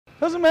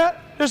Doesn't matter.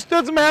 This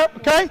doesn't matter,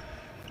 okay?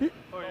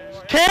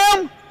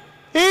 Cam,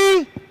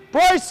 E,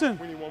 Bryson.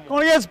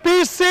 Going against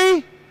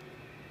BC.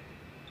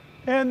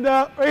 And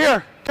right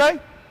here, okay?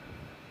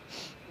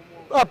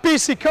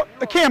 BC,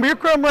 Cam, you're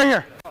coming right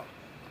here.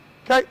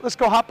 Okay, let's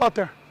go. Hop out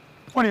there.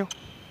 One of you.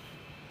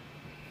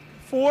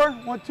 4,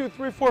 1, 2,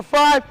 3, 4,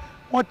 5.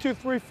 1, 2,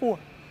 3, 4.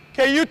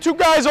 Okay, you two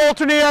guys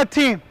alternate that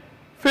team.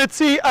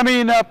 Fitzy,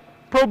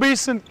 Pro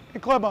Beast and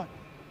Clebon.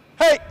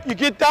 Hey, you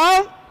get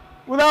down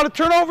without a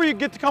turnover, you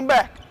get to come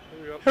back.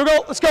 Here we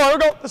go, let's go, here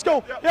we go, let's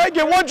go. Yeah,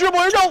 get one dribble,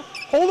 here we go.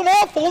 Hold them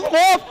off,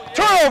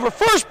 turnover,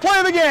 first play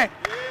of the game.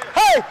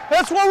 Hey,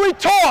 that's where we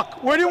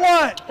talk. Where do you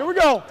want it? Here we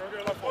go.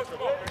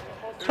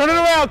 Turn it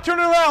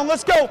around,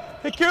 let's go.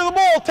 Take care of the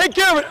ball, take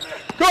care of it.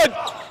 Good.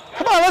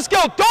 Come on, let's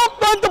go.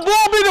 Don't let the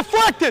ball be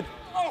deflected.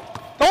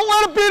 Don't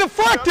let it be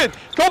deflected.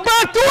 Go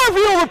back to it if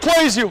he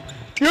overplays you.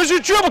 Use your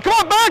dribble. Come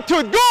on, back to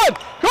it. Good.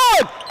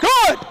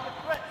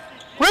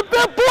 Rip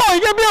that ball.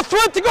 You got to be a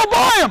threat to go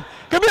by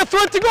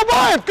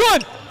him.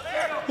 Good.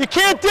 You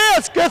can't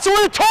dance. That's the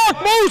way you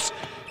talk, Moose.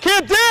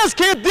 Can't dance.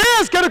 All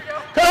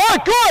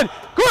right, good.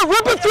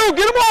 Rip it through.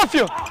 Get him off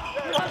you.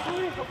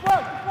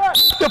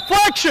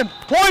 Deflection.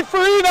 Point for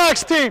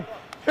Enoch's team.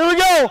 Here we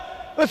go.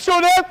 Let's show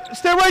that.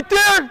 Stay right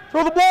there.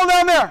 Throw the ball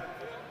down there.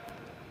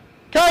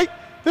 Okay?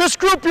 This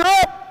group, you're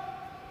up.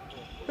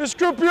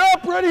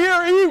 Right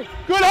here, E.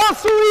 Good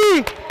hustle,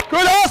 E.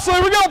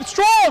 Here we go.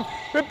 Strong.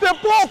 Rip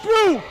that ball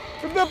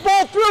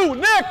through.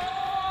 Nick.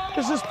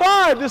 This is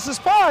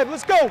 5.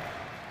 Let's go.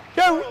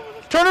 Okay.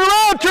 Turn it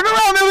around.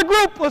 The other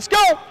group. Let's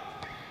go.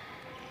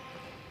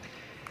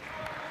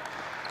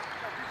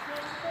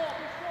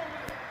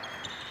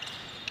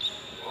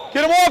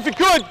 Get him off. You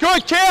good,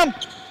 Cam.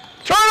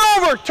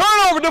 Turnover.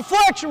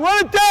 Deflection.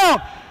 Run it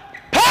down.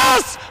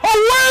 Pass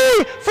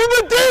away from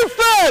the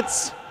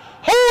defense.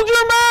 Hold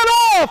your man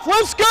off.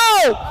 Let's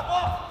go.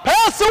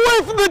 Pass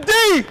away from the D.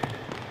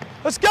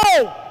 Let's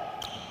go.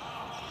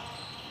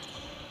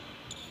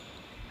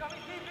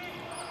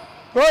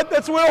 Good.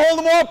 That's the way to hold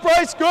them off,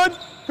 Bryce. Good.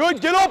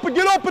 Get open,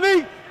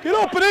 E.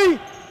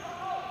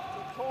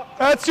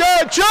 That's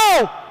it.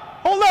 Joe.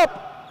 Hold up.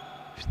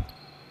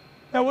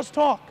 Now let's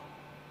talk.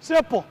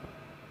 Simple.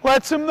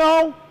 Lets him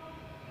know.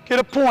 Get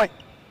a point.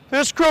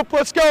 This group,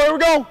 let's go. Here we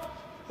go.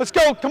 Let's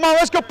go. Come on,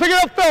 let's go. Pick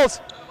it up, fellas.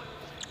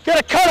 Got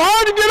to cut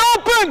hard to get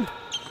open.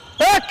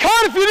 Back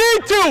cut if you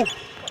need to.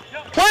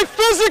 Play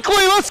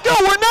physically. Let's go.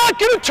 We're not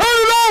going to turn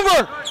it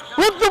over.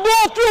 Rip the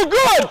ball through.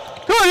 Good.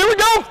 Here we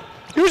go.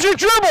 Use your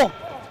dribble.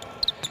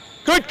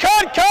 Good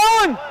cut,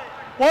 Colin.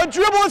 One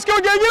dribble. Let's go.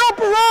 Got to get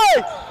open,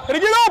 Ryan. Got to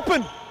get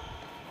open.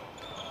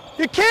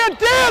 You can't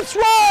dance,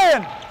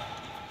 Ryan.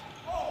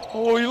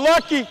 Oh, you're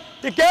lucky.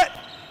 You got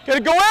to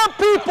go at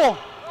people.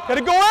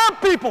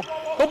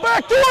 Go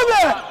back doing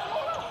that.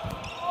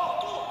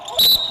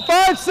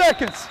 5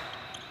 seconds.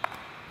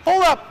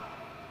 Hold up.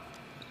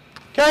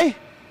 Okay?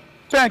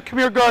 Ben, come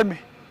here, guard me.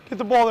 Get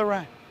the ball there,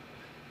 Ryan.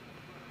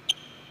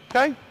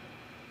 Okay?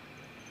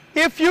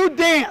 If you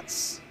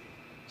dance,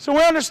 so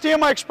we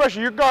understand my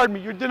expression, you're guarding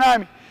me, you're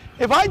denying me.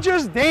 If I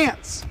just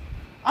dance,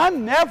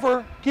 I'm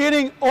never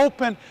getting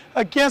open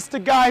against a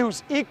guy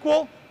who's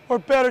equal or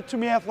better to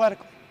me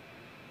athletically.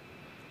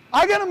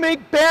 I got to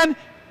make Ben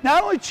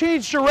not only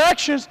change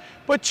directions,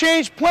 but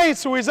change planes.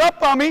 So he's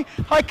up on me,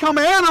 I come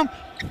at him,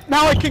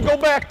 now I can go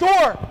back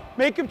door,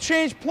 make him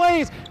change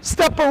planes,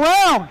 step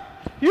around.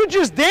 You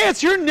just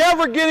dance, you're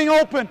never getting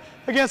open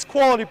against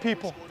quality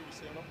people.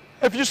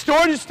 If you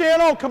scored, you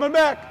stand on, coming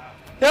back.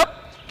 Yep,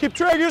 keep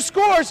track of your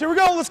scores. Here we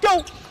go, let's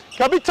go.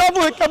 Gotta be tough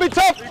with it, gotta be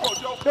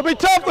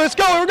tough. Let's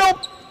go, here we go.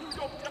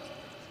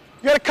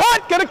 You gotta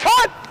cut.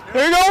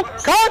 There you go,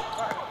 cut.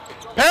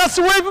 Pass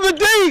away from the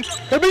D.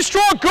 Gotta be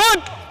strong,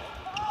 good.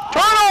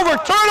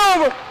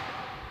 Turnover.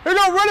 Here we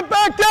go, run it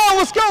back down,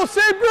 let's go,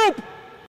 same group.